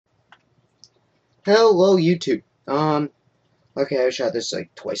Hello, YouTube. Okay, I shot this like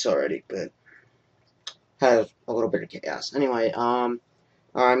twice already, but have a little bit of chaos. Anyway, I'm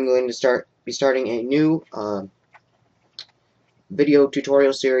going to be starting a new video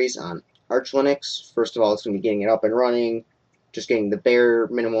tutorial series on Arch Linux. First of all, it's going to be getting it up and running, just getting the bare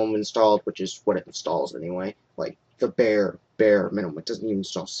minimum installed, which is what it installs anyway. Like the bare minimum. It doesn't even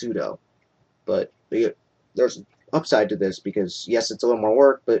install sudo, but there's an upside to this because yes, it's a little more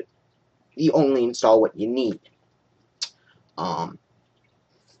work, but you only install what you need. Um,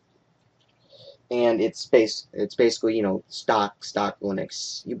 and it's basically stock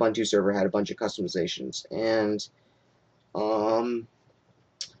Linux. Ubuntu server had a bunch of customizations, and um,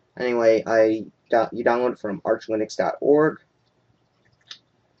 anyway, you download it from archlinux.org,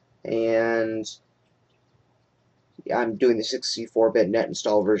 and I'm doing the 64-bit net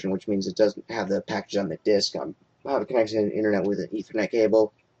install version, which means it doesn't have the package on the disk. I have it connected to the internet with an Ethernet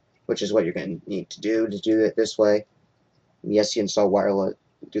cable, which is what you're going to need to do it this way. And yes, you install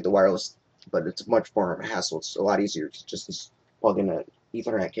do the wireless, but it's much more of a hassle. It's a lot easier to just plug in an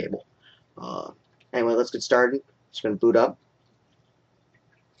Ethernet cable. Anyway, let's get started. Just going to boot up,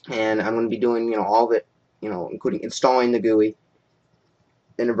 and I'm going to be doing all of it, including installing the GUI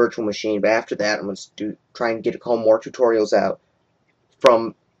in a virtual machine. But after that, I'm going to try and get a couple more tutorials out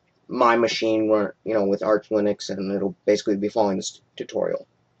from my machine, where with Arch Linux, and it'll basically be following this tutorial.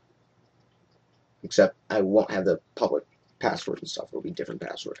 Except I won't have the public password and stuff. It'll be a different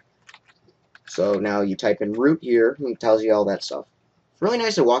password. So now you type in root here, and it tells you all that stuff. It's really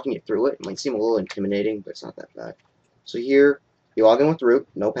nice at walking you through it. It might seem a little intimidating, but it's not that bad. So here, you log in with root,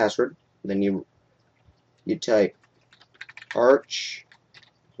 no password. Then you type arch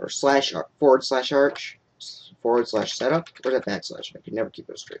or /arch /setup. Where's that backslash? I can never keep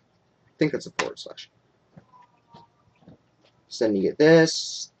it straight. I think that's a /. So then you get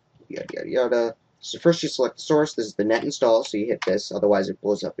this, yada yada yada. So first you select the source. This is the net install, so you hit this, otherwise it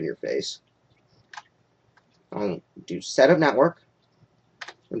blows up in your face. Do setup network.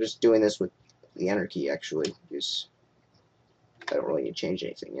 I'm just doing this with the enter key actually, because I don't really need to change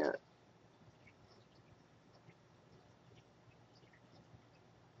anything yet.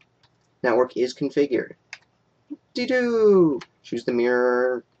 Network is configured. Doo-doo! Choose the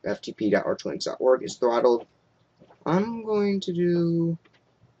mirror. ftp.archlinux.org is throttled. I'm going to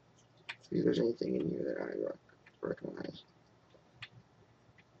see if there's anything in here that I recognize.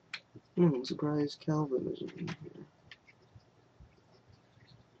 I'm surprised Calvin isn't in here.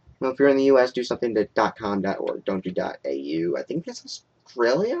 Well, if you're in the US, do something to .com.org. Don't do .au. I think that's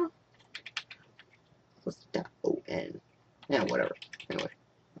Australia? What's .on? Yeah, whatever. Anyway.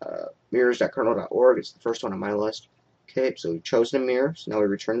 Mirrors.kernel.org is the first one on my list. Okay, so we've chosen a mirror, so now we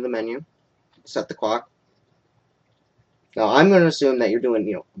return to the menu. Set the clock. Now, I'm going to assume that you're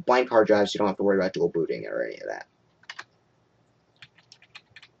doing, blank hard drives, so you don't have to worry about dual booting or any of that.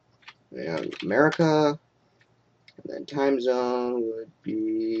 And America, and then time zone would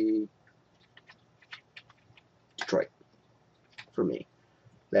be Detroit, for me.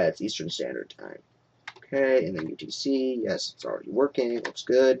 That's Eastern Standard Time. Okay, and then UTC, yes, it's already working, looks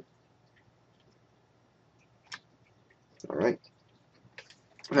good. Alright.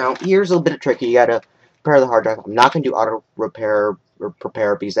 Now, here's a little bit of tricky. You gotta prepare the hard drive. I'm not gonna do auto repair or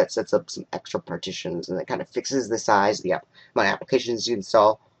prepare because that sets up some extra partitions and that kind of fixes the size of the amount of applications you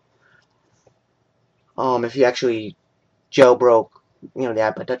install. If you actually jailbroke, the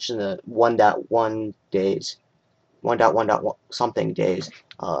app I touched in the 1.1 days, 1.1. something days,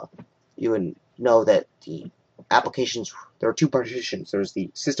 you would know that the applications, there are two partitions. There's the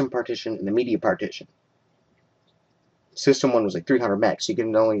system partition and the media partition. System one was like 300 meg, so you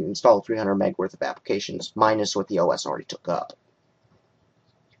can only install 300 meg worth of applications minus what the OS already took up.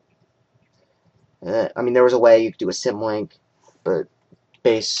 I mean, there was a way you could do a symlink, but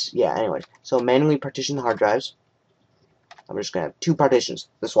anyway. So manually partition the hard drives. I'm just going to have two partitions.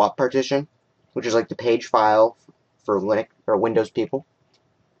 The swap partition, which is like the page file for Linux or Windows people.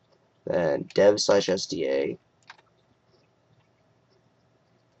 Then dev/sda.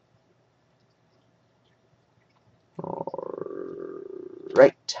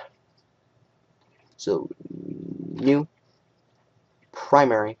 Alright. So, new,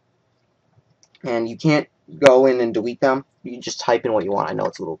 primary. And you can't go in and delete them. You can just type in what you want. I know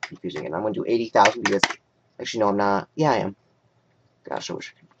it's a little confusing. And I'm going to do 80,000 because, actually, no, I'm not. Yeah, I am. Gosh, I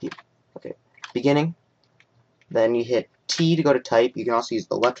wish I could keep. Okay. Beginning. Then you hit T to go to type. You can also use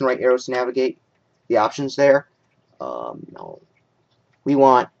the left and right arrows to navigate the options there. No. We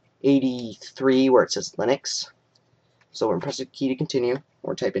want 83 where it says Linux. So we're going to press the key to continue.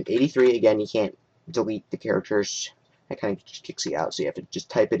 We're typing 83. Again, you can't delete the characters It kind of just kicks you out, so you have to just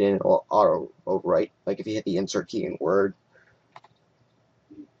type it in and auto overwrite, like if you hit the insert key in Word.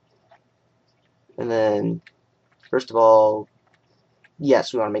 And then, first of all,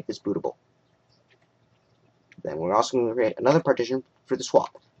 yes, we want to make this bootable. Then we're also going to create another partition for the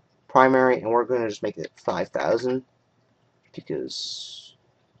swap. Primary, and we're going to just make it 5,000, because,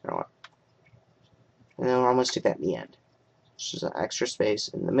 you know what, and then I'm going to stick that in the end. Just an extra space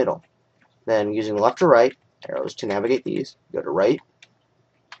in the middle. Then using left or right arrows to navigate these, go to right,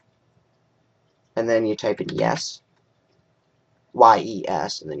 and then you type in yes,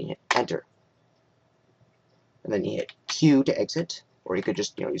 Y-E-S, and then you hit enter. And then you hit Q to exit, or you could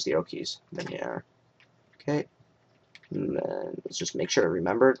just use the arrow keys. And then you okay. And then let's just make sure to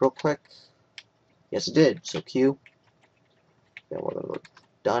remember it real quick. Yes, it did. So Q. Then we're going to go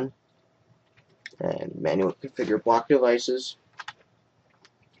done. And manual configure block devices.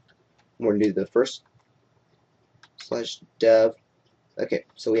 We're going to do the first /dev. Okay,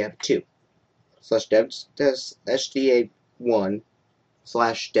 so we have two. /dev SDA1 /dev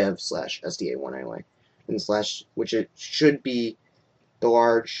 /SDA1 anyway. And which it should be the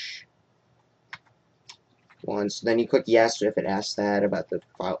large one. So then you click yes if it asks that about the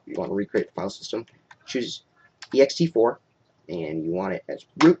file. You want to recreate the file system. Choose ext4, and you want it as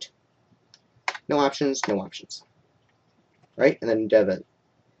root. No options, no options. Right? And then dev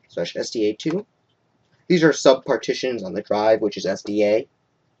 /SDA2. These are sub-partitions on the drive, which is SDA.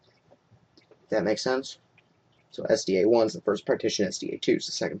 If that makes sense. So SDA1 is the first partition, SDA2 is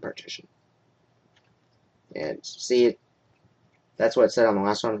the second partition. And see, that's what it said on the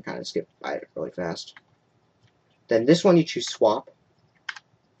last one. I kind of skipped by it really fast. Then this one you choose swap.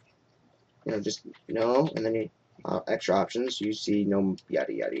 Just no, and then you extra options. You see no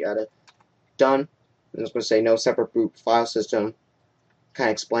yada yada yada. Done. And it's going to say no separate boot file system. Kind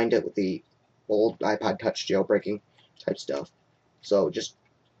of explained it with the old iPod Touch jailbreaking type stuff. So just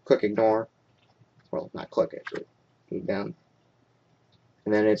click ignore. Well, not click it, but move down.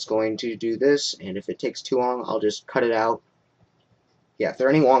 And then it's going to do this, and if it takes too long, I'll just cut it out. Yeah, if there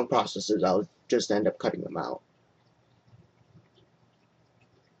are any long processes, I'll just end up cutting them out.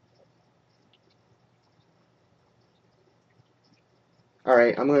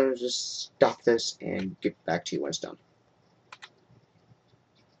 Alright, I'm going to just stop this and get back to you when it's done.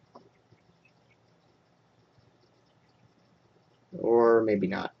 Or maybe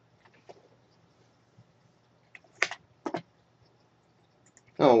not.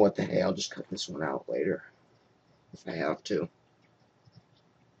 Oh, what the hey, I'll just cut this one out later, if I have to.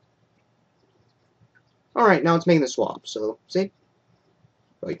 Alright, now it's making the swap, so, see?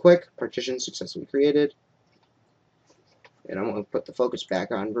 Really quick, partition successfully created. And I'm going to put the focus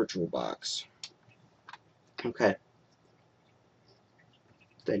back on VirtualBox. Okay.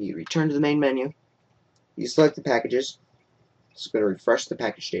 Then you return to the main menu. You select the packages. It's going to refresh the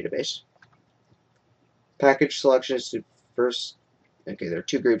package database. Package selection is to first. Okay, there are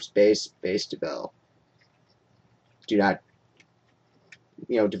two groups: base, devel. Do not,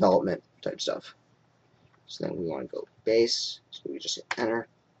 development type stuff. So then we want to go base. So we just hit enter.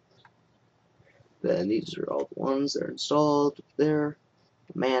 Then these are all the ones that are installed there.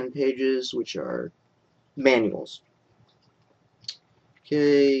 Man pages, which are manuals.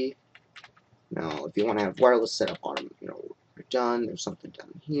 Okay. Now, if you want to have wireless set up on them, you're done. There's something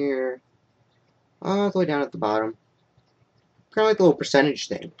down here. All the way down at the bottom. Kind of like a little percentage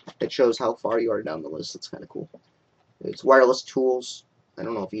thing that shows how far you are down the list. That's kind of cool. It's wireless tools. I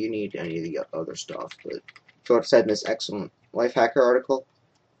don't know if you need any of the other stuff, but so it said in this excellent life hacker article.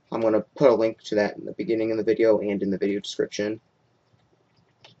 I'm going to put a link to that in the beginning of the video and in the video description.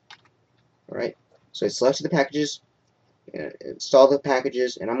 Alright, so I selected the packages, install the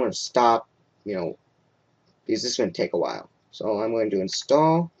packages, and I'm going to stop, because this is going to take a while. So I'm going to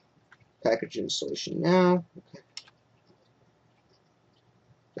install package installation now. Okay.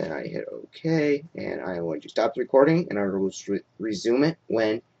 Then I hit OK, and I'm going to stop the recording, and I will resume it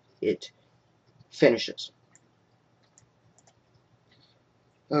when it finishes.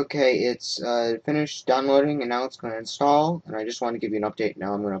 Okay, it's finished downloading, and now it's going to install, and I just want to give you an update.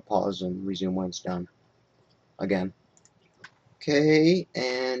 Now I'm going to pause and resume when it's done again. Okay,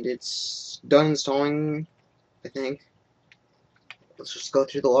 and it's done installing, I think. Let's just go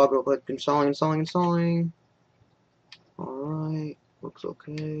through the log real quick. Installing. Alright, looks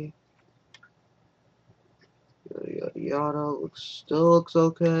okay. Yada yada yada, still looks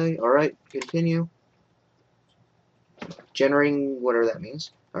okay. Alright, continue. Generating whatever that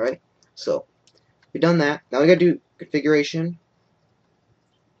means. Alright, so we've done that. Now we gotta do configuration.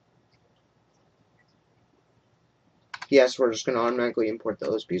 Yes, we're just gonna automatically import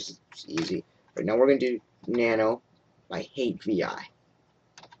those because it's easy. Right now we're gonna do nano, I hate VI.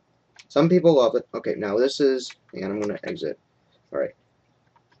 Some people love it. Okay, now this is, and I'm going to exit. Alright.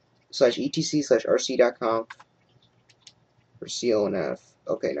 /etc/rc.conf for CONF.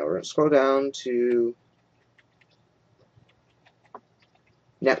 Okay, now we're going to scroll down to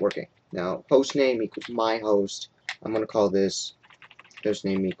networking. Now, host name equals my host. I'm going to call this host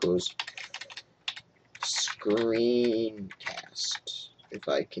name equals screencast. If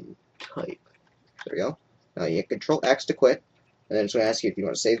I can type. There we go. Now you hit Control X to quit. And then it's going to ask you if you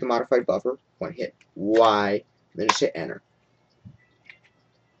want to save the modified buffer. Want to hit Y. Then just hit Enter.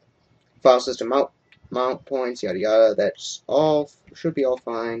 File system mount points, yada yada. That's all. Should be all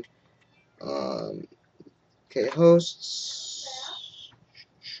fine. Okay, hosts.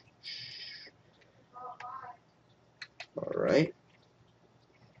 Alright.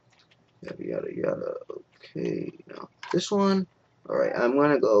 Yada yada yada. Okay, now this one. Alright, I'm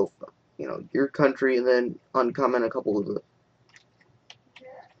gonna go, your country, and then uncomment a couple of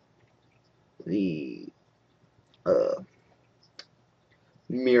the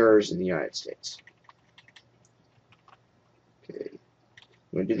mirrors in the United States. Okay, I'm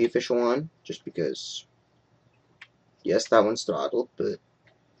gonna do the official one just because. Yes, that one's throttled, but.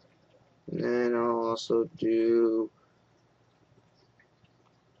 And then I'll also do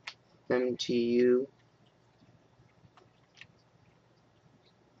MTU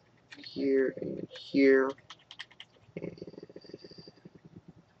here and here, and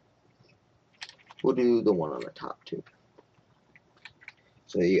we'll do the one on the top too.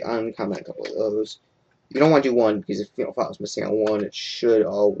 So you uncomment a couple of those. You don't want to do one because if file's missing on one, it should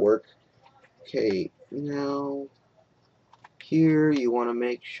all work. Okay, now here you want to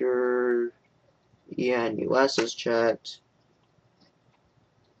make sure ENUS is checked.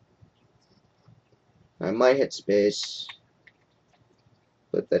 I might hit space,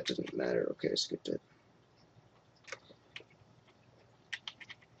 but that doesn't matter. Okay, I skipped it.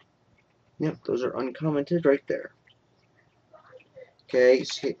 Yep, those are uncommented right there. Okay,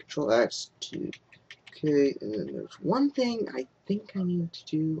 so hit Control X to. Okay, and then there's one thing I think I need to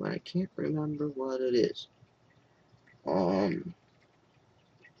do, and I can't remember what it is. I'm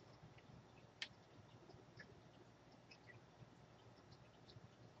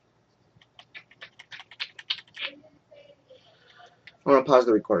gonna pause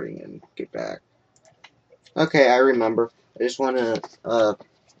the recording and get back. Okay, I remember. I just want to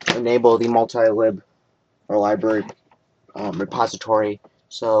enable the multi-lib or library repository.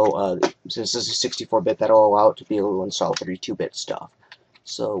 So since this is 64-bit, that'll allow it to be able to install 32-bit stuff.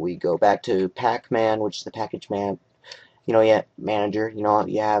 So we go back to Pacman, which is the package manager.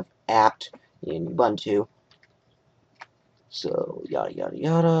 You have apt in Ubuntu. So yada yada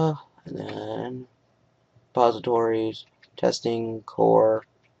yada, and then repositories, testing, core,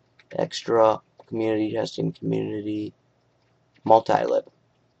 extra, community testing, community, multi-lib.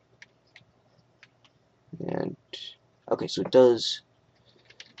 And okay, so it does.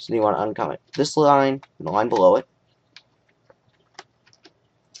 So you want to uncomment this line and the line below it.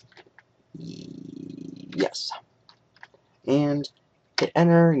 Yes. And hit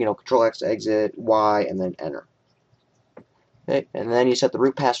enter, Control X to exit, Y, and then enter. Okay, and then you set the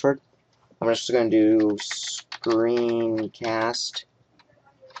root password. I'm just going to do screencast,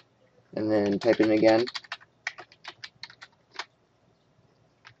 and then type in again.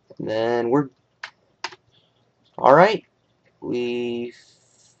 And then we're alright. We've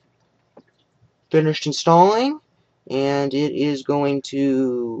finished installing, and it is going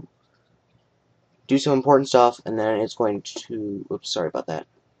to do some important stuff, and then it's going to, oops, sorry about that.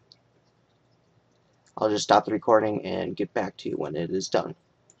 I'll just stop the recording and get back to you when it is done.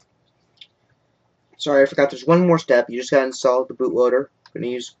 Sorry, I forgot there's one more step. You just gotta install the bootloader. I'm gonna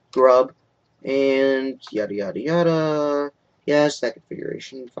use grub and yada yada yada. Yes, that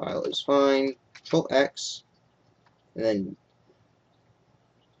configuration file is fine. Control X, and then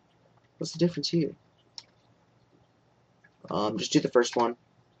what's the difference here? Just do the first one,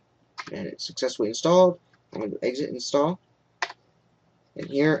 and it's successfully installed. I'm going to exit install, and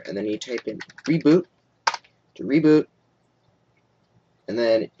here, and then you type in reboot to reboot, and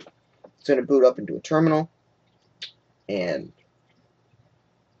then it's going to boot up into a terminal, and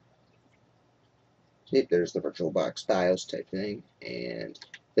see, there's the VirtualBox BIOS type thing, and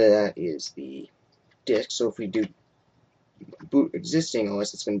that is the disk. So if we do boot existing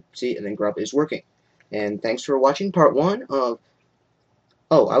OS, it's going to see, and then grub is working. And thanks for watching part 1 of.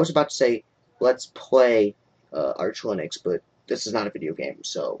 Oh, I was about to say, let's play Arch Linux, but this is not a video game.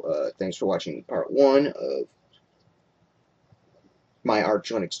 So thanks for watching part 1 of my Arch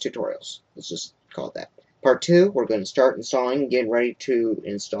Linux tutorials. Let's just call it that. Part 2, we're going to start installing, getting ready to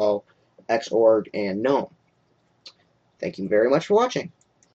install Xorg and GNOME. Thank you very much for watching.